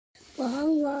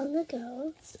Long, long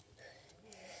ago,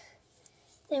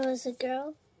 there was a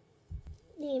girl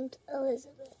named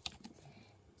Elizabeth.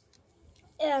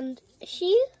 And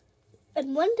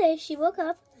one day she woke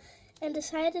up and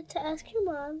decided to ask her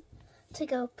mom to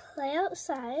go play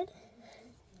outside.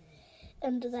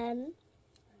 And then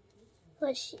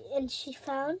she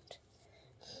found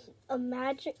a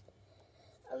magical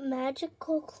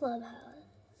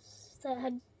clubhouse that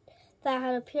had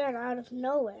appeared out of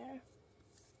nowhere.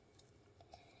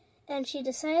 And she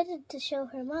decided to show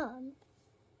her mom.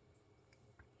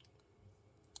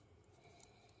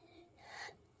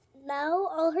 Now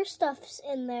all her stuff's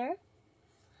in there,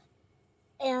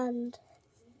 and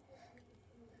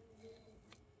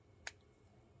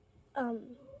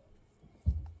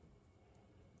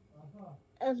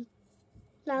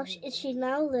now she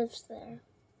now lives there.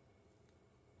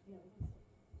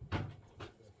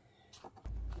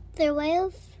 Their way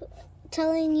of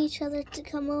telling each other to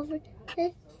come over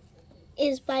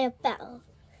is by a bell.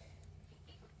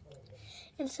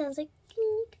 And it sounds like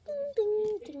ding,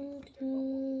 ding, ding,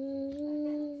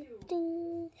 ding,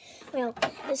 ding. Well,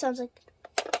 it sounds like.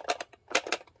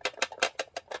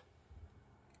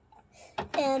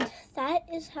 And that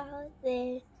is how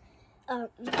they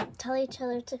tell each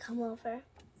other to come over.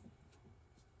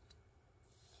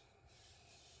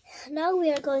 Now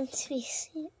we are going to be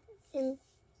seeing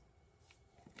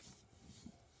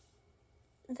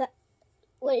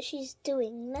what she's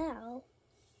doing now.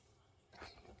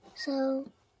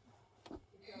 So,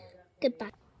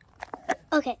 goodbye.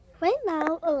 Okay, right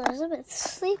now Elizabeth's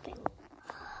sleeping.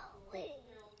 Wait,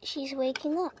 she's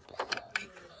waking up.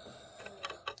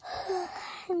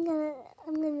 I'm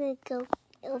gonna go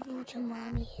over to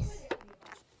Mommy's.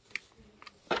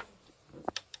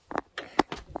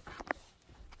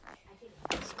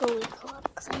 Let's go wake her up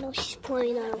because I know she's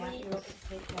probably not awake.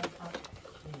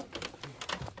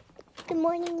 Good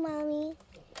morning, Mommy.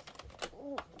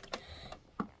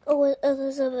 Oh,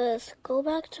 Elizabeth, go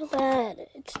back to bed.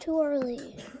 It's too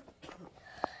early.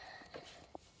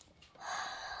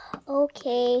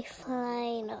 Okay,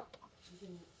 fine.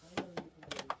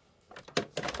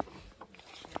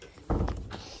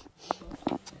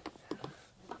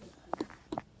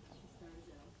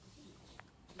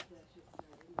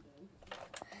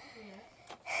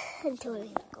 I'm totally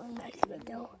not going back to bed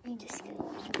though. I'm just gonna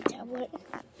watch my tablet.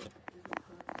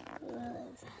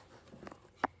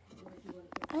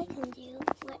 I can do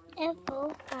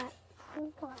whatever I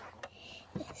want.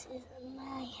 This is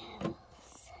my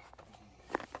house.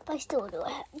 But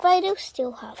I do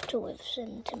still have to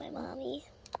listen to my mommy.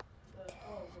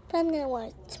 But I'm gonna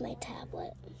watch my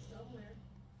tablet.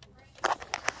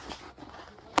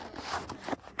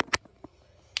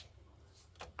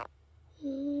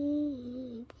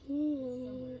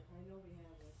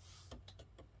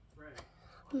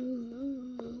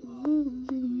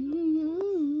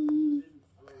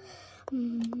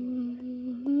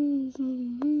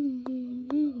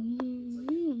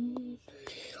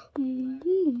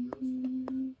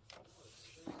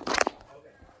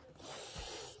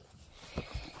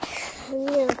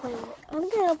 I'm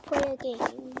gonna play a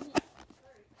game.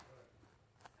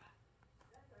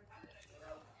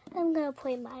 I'm gonna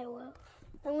play my world.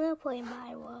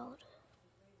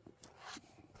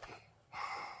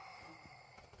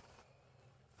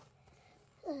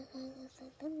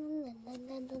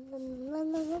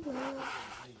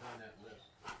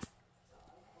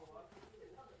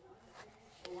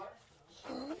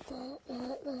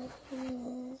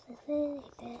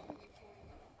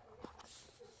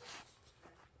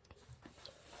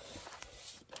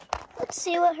 Let's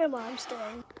see what her mom's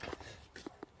doing.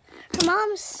 Her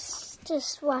mom's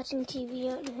just watching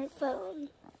TV on her phone.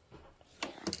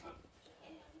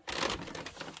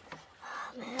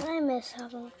 Oh, man, I miss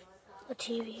having a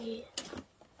TV.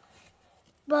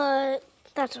 But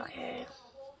that's okay.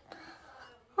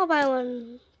 I'll buy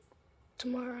one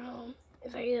tomorrow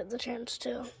if I get the chance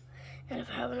to, and if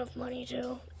I have enough money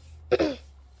to.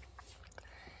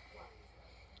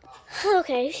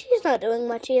 Okay, she's not doing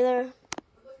much either.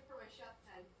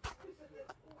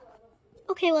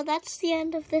 Okay, well, that's the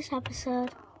end of this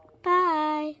episode.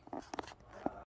 Bye.